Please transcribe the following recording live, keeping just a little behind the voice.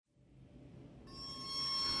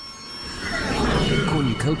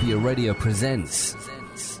Pharmacopoeia Radio presents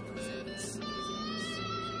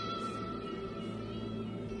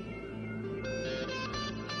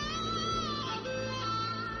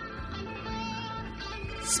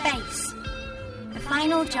Space. The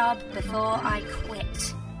final job before I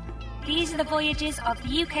quit. These are the voyages of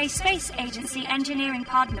the UK Space Agency Engineering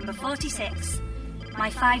Pod number 46.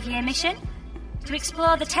 My 5-year mission? To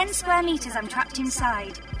explore the 10 square metres I'm trapped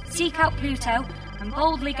inside, seek out Pluto, and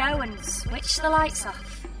boldly go and switch the lights off.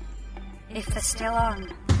 If they're still on.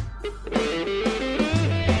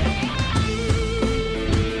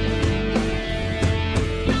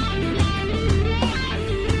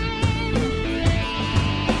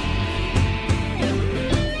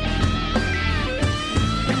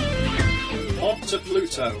 To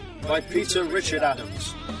Pluto by Peter Richard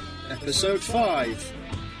Adams. Episode 5,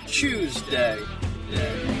 Tuesday.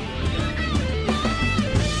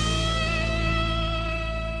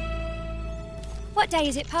 What day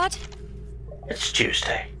is it, Pod? It's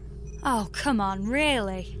Tuesday. Oh, come on,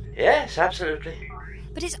 really? Yes, absolutely.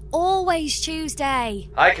 But it's always Tuesday.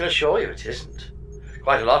 I can assure you it isn't.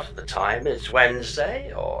 Quite a lot of the time it's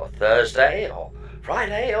Wednesday or Thursday or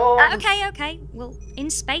Friday or... Okay. Well, in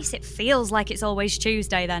space it feels like it's always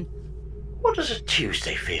Tuesday then. What does a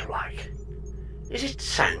Tuesday feel like? Is it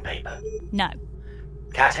sandpaper? No.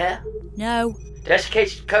 Cat hair? No.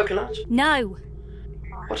 Desiccated coconut? No.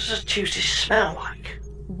 What does a Tuesday smell like?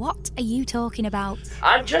 What are you talking about?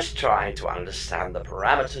 I'm just trying to understand the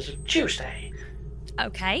parameters of Tuesday.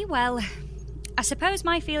 Okay, well, I suppose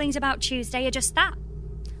my feelings about Tuesday are just that.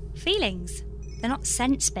 Feelings. They're not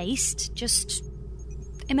sense-based, just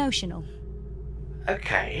emotional.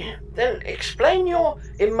 Okay, then explain your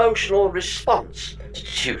emotional response to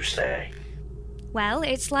Tuesday. Well,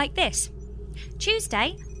 it's like this.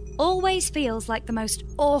 Tuesday always feels like the most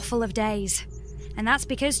awful of days. And that's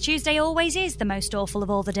because Tuesday always is the most awful of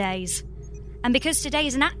all the days. And because today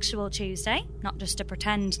is an actual Tuesday, not just a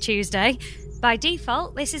pretend Tuesday, by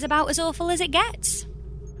default, this is about as awful as it gets.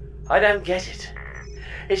 I don't get it.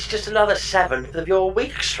 It's just another 7th of your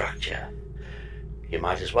week structure. You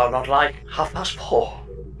might as well not like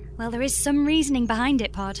 4:30. Well, there is some reasoning behind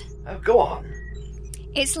it, Pod. Oh, go on.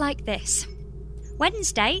 It's like this.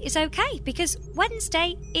 Wednesday is okay, because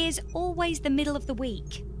Wednesday is always the middle of the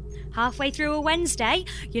week. Halfway through a Wednesday,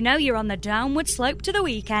 you know you're on the downward slope to the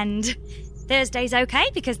weekend. Thursday's okay,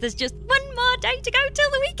 because there's just one more day to go till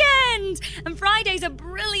the weekend. And Fridays are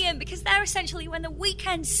brilliant, because they're essentially when the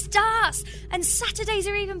weekend starts. And Saturdays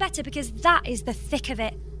are even better, because that is the thick of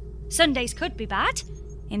it. Sundays could be bad.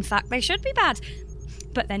 In fact, they should be bad.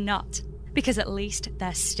 But they're not, because at least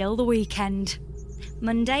they're still the weekend.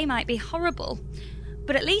 Monday might be horrible,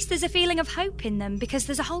 but at least there's a feeling of hope in them, because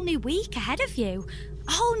there's a whole new week ahead of you.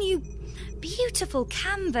 A whole new, beautiful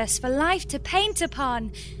canvas for life to paint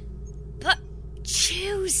upon. But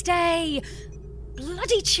Tuesday,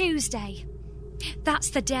 bloody Tuesday, that's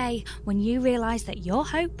the day when you realise that your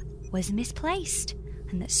hope was misplaced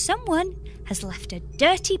and that someone has left a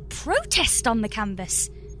dirty protest on the canvas,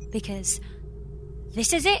 because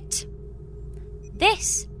this is it.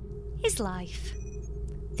 This is life.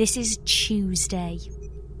 This is Tuesday.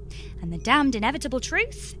 And the damned inevitable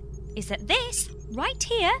truth is that this, right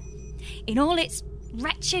here, in all its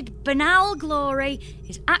wretched, banal glory,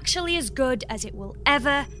 is actually as good as it will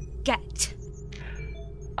ever get.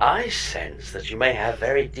 I sense that you may have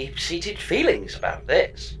very deep-seated feelings about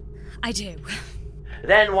this. I do.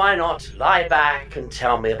 Then why not lie back and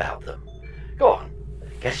tell me about them? Go on,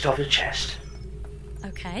 get it off your chest.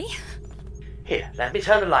 Okay. Here, let me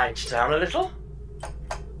turn the lights down a little.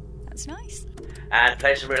 That's nice. And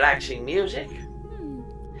play some relaxing music.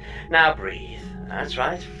 Now breathe. That's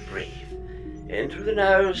right, breathe. In through the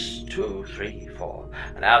nose, 2, 3, 4.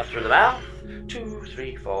 And out through the mouth, 2,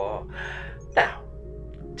 3, 4. Now,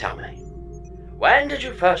 tell me, when did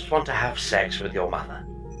you first want to have sex with your mother?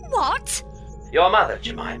 What? Your mother,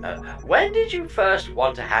 Jemima. When did you first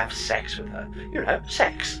want to have sex with her? You know,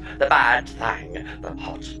 sex. The bad thing. The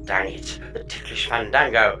hot dang it. The ticklish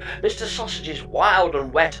fandango. Mr. Sausage's wild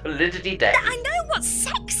and wet validity day. I know what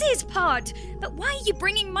sex is, Pod. But why are you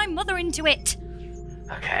bringing my mother into it?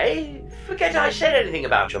 Okay, forget I said anything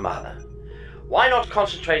about your mother. Why not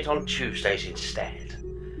concentrate on Tuesdays instead?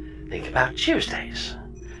 Think about Tuesdays.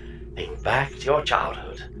 Think back to your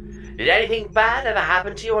childhood. Did anything bad ever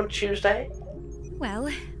happen to you on Tuesday? Well,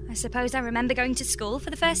 I suppose I remember going to school for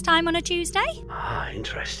the first time on a Tuesday. Ah,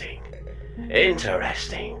 interesting.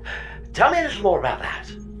 Interesting. Tell me a little more about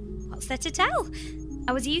that. What's there to tell?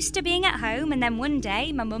 I was used to being at home, and then one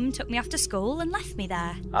day my mum took me off to school and left me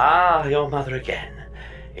there. Ah, your mother again.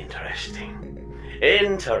 Interesting.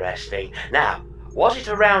 Interesting. Now, was it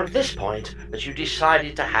around this point that you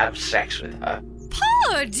decided to have sex with her?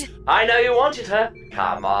 Pod! I know you wanted her.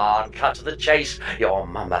 Come on, cut to the chase. Your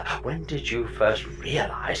mama, when did you first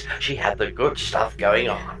realise she had the good stuff going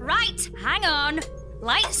on? Right, hang on.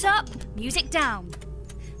 Lights up, music down.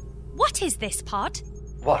 What is this, Pod?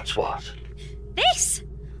 What's what? This!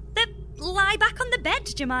 The lie back on the bed,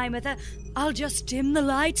 Jemima. The I'll just dim the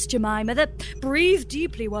lights, Jemima. The breathe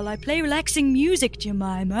deeply while I play relaxing music,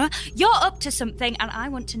 Jemima. You're up to something and I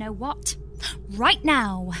want to know what. Right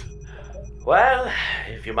now. Well,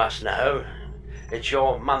 if you must know, it's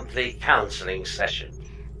your monthly counselling session.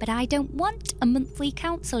 But I don't want a monthly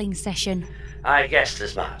counselling session. I guessed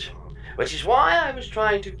as much, which is why I was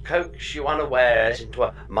trying to coax you unawares into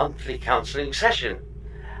a monthly counselling session.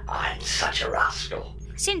 I'm such a rascal.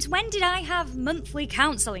 Since when did I have monthly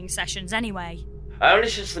counselling sessions anyway? Only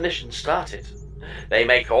since the mission started. They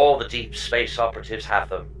make all the deep space operatives have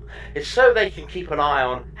them. It's so they can keep an eye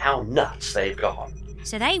on how nuts they've gone.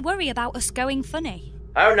 So they worry about us going funny.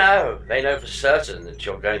 Oh no, they know for certain that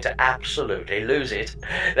you're going to absolutely lose it.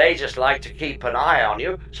 They just like to keep an eye on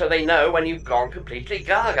you so they know when you've gone completely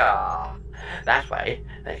gaga. That way,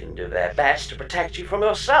 they can do their best to protect you from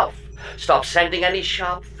yourself. Stop sending any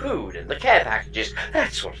sharp food in the care packages,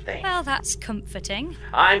 that sort of thing. Well, that's comforting.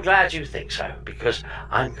 I'm glad you think so, because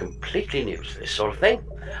I'm completely new to this sort of thing.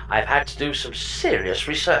 I've had to do some serious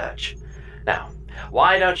research. Now,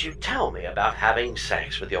 why don't you tell me about having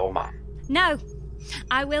sex with your mum? No,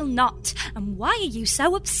 I will not. And why are you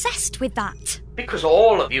so obsessed with that? Because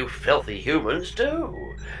all of you filthy humans do.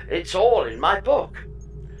 It's all in my book.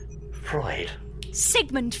 Freud.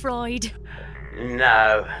 Sigmund Freud.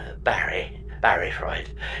 No, Barry Freud.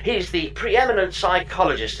 He's the preeminent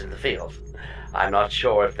psychologist in the field. I'm not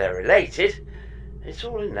sure if they're related. It's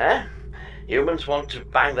all in there. Humans want to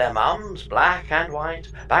bang their mums, black and white.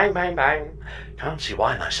 Bang, bang, bang. Can't see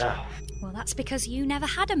why myself. Well, that's because you never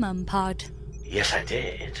had a mum, Pod. Yes, I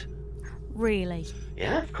did. Really?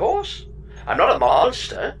 Yeah, of course. I'm not a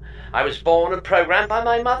monster. I was born and programmed by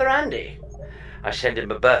my mother, Andy. I send him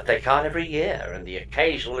a birthday card every year and the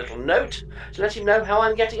occasional little note to let him know how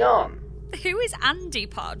I'm getting on. Who is Andy,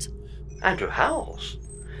 Pod? Andrew Howells.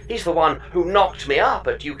 He's the one who knocked me up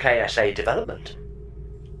at UKSA Development.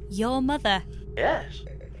 Your mother? Yes.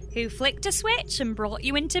 Who flicked a switch and brought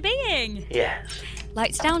you into being? Yes.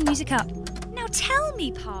 Lights down, music up. Now tell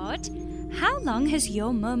me, Pod, how long has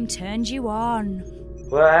your mum turned you on?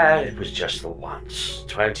 Well, it was just the once,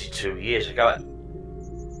 22 years ago.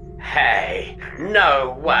 Hey,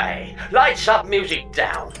 no way. Lights up, music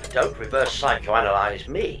down. Don't reverse psychoanalyze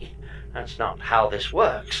me. That's not how this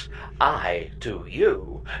works. I do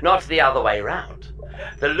you, not the other way round.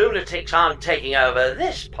 The lunatics aren't taking over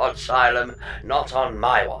this podsylum, not on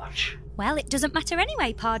my watch. Well, it doesn't matter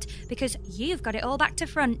anyway, Pod, because you've got it all back to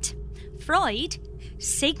front. Freud,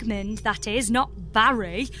 Sigmund, that is, not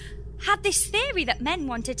Barry, had this theory that men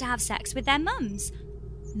wanted to have sex with their mums.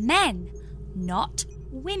 Men, not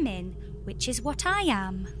women, which is what I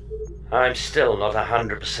am. I'm still not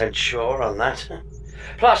 100% sure on that.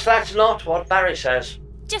 Plus, that's not what Barry says.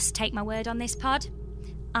 Just take my word on this, Pod.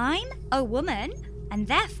 I'm a woman, and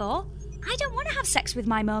therefore, I don't want to have sex with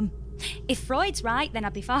my mum. If Freud's right, then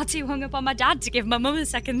I'd be far too hung up on my dad to give my mum a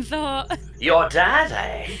second thought. Your dad,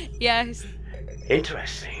 eh? Yes.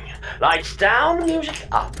 Interesting. Lights down, music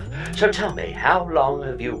up. So tell me, how long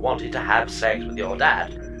have you wanted to have sex with your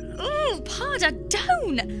dad? Ooh, Pod, I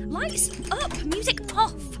don't. Lights up, music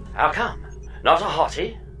off. How come? Not a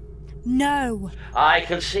hottie? No. I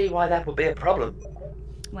can see why that would be a problem.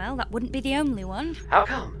 Well, that wouldn't be the only one. How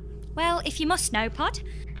come? Well, if you must know, Pod.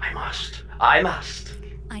 I must.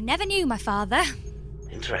 I never knew my father.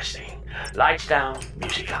 Interesting. Lights down,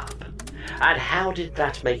 music up. And how did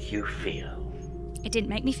that make you feel? It didn't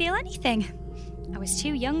make me feel anything. I was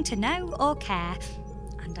too young to know or care,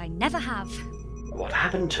 and I never have. What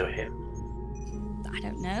happened to him? I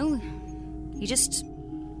don't know. He just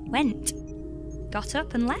went. Got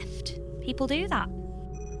up and left. People do that.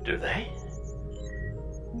 Do they?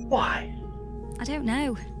 Why? I don't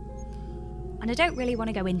know. And I don't really want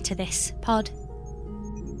to go into this, Pod.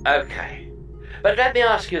 Okay. But let me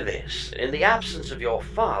ask you this. In the absence of your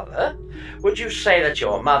father, would you say that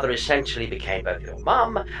your mother essentially became both your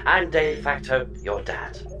mum and de facto your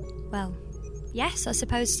dad? Well, yes, I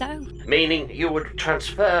suppose so. Meaning you would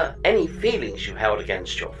transfer any feelings you held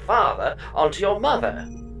against your father onto your mother.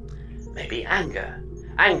 Maybe anger.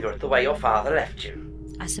 Anger at the way your father left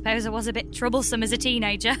you. I suppose I was a bit troublesome as a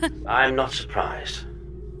teenager. I'm not surprised.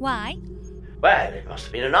 Why? Well, it must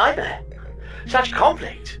have been a nightmare. Such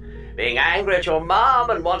conflict. Being angry at your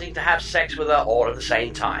mum and wanting to have sex with her all at the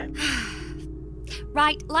same time.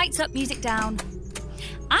 Right, lights up, music down.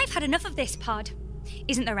 I've had enough of this, Pod.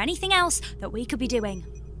 Isn't there anything else that we could be doing?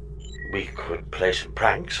 We could play some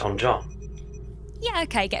pranks on John. Yeah,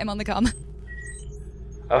 okay, get him on the comm.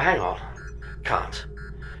 Oh, hang on. Can't.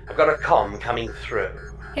 I've got a comm coming through.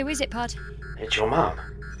 Who is it, Pod? It's your mum.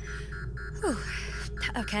 Whew.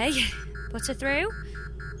 Okay, put her through.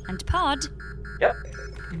 And Pod, Yep,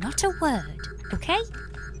 not a word, okay?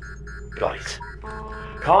 got it.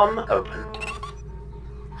 Comm open.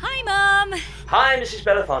 Hi, Mum. Hi, Mrs.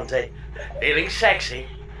 Belafonte. Feeling sexy?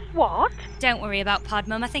 What? Don't worry about Pod,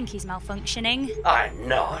 Mum. I think he's malfunctioning. I'm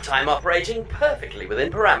not. I'm operating perfectly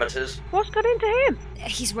within parameters. What's got into him?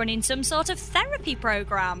 He's running some sort of therapy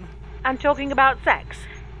program. And talking about sex?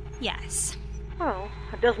 Yes. Well,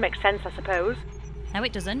 that does make sense, I suppose. No,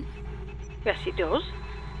 it doesn't. Yes, it does.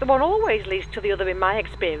 The one always leads to the other in my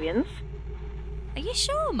experience. Are you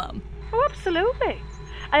sure, Mum? Oh, absolutely.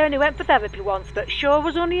 I only went for therapy once, but sure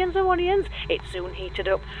as onions are onions, it soon heated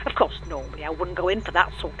up. Of course, normally I wouldn't go in for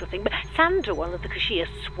that sort of thing, but Sandra, one of the cashiers,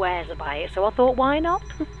 swears by it, so I thought, why not?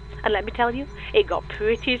 And let me tell you, it got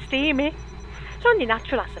pretty steamy. It's only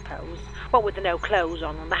natural, I suppose. What with the no clothes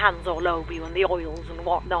on and the hands all over you and the oils and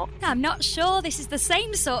whatnot. I'm not sure this is the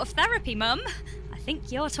same sort of therapy, Mum. I think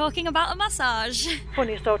you're talking about a massage.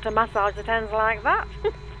 Funny sort of massage that ends like that.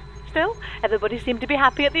 Still, everybody seemed to be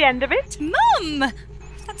happy at the end of it. Mum!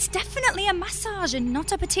 That's definitely a massage and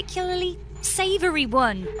not a particularly savoury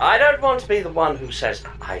one. I don't want to be the one who says,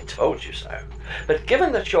 I told you so. But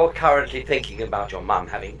given that you're currently thinking about your mum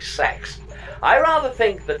having sex, I rather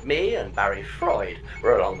think that me and Barry Freud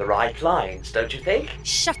were along the right lines, don't you think?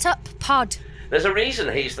 Shut up, Pod. There's a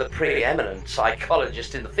reason he's the preeminent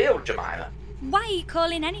psychologist in the field, Jemima. Why are you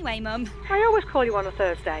calling anyway, Mum? I always call you on a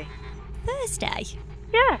Thursday. Thursday?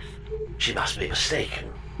 Yes. She must be mistaken.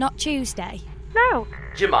 Not Tuesday? No.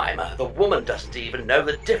 Jemima, the woman doesn't even know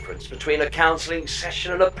the difference between a counselling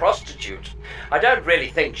session and a prostitute. I don't really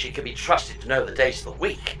think she can be trusted to know the days of the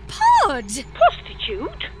week. Pod!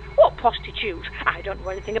 Prostitute? What prostitute? I don't know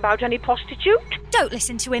anything about any prostitute. Don't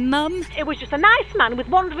listen to him, Mum. It was just a nice man with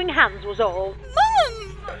wandering hands was all.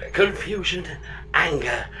 Mum! Confusion,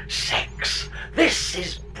 anger, sex. This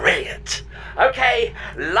is brilliant. Okay,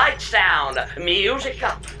 lights down, music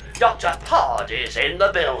up. Dr. Pod is in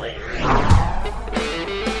the building.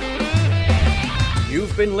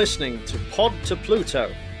 You've been listening to To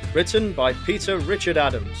Pluto, written by Peter Richard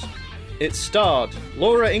Adams. It starred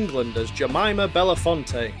Laura England as Jemima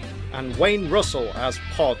Belafonte and Wayne Russell as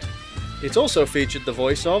Pod. It also featured the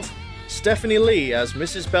voice of Stephanie Lee as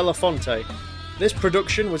Mrs. Belafonte. This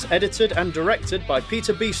production was edited and directed by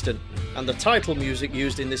Peter Beeston, and the title music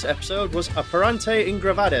used in this episode was Apparente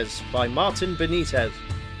Ingravades by Martin Benitez.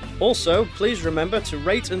 Also, please remember to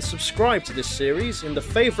rate and subscribe to this series in the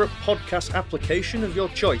favourite podcast application of your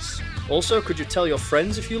choice. Also, could you tell your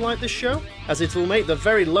friends if you like this show? As it will make the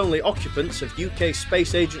very lonely occupants of UK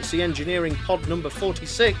Space Agency Engineering Pod number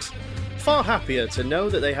 46 far happier to know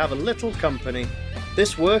that they have a little company.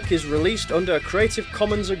 This work is released under a Creative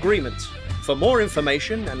Commons agreement. For more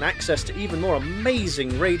information and access to even more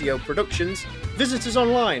amazing radio productions, visit us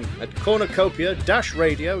online at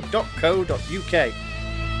cornucopia-radio.co.uk.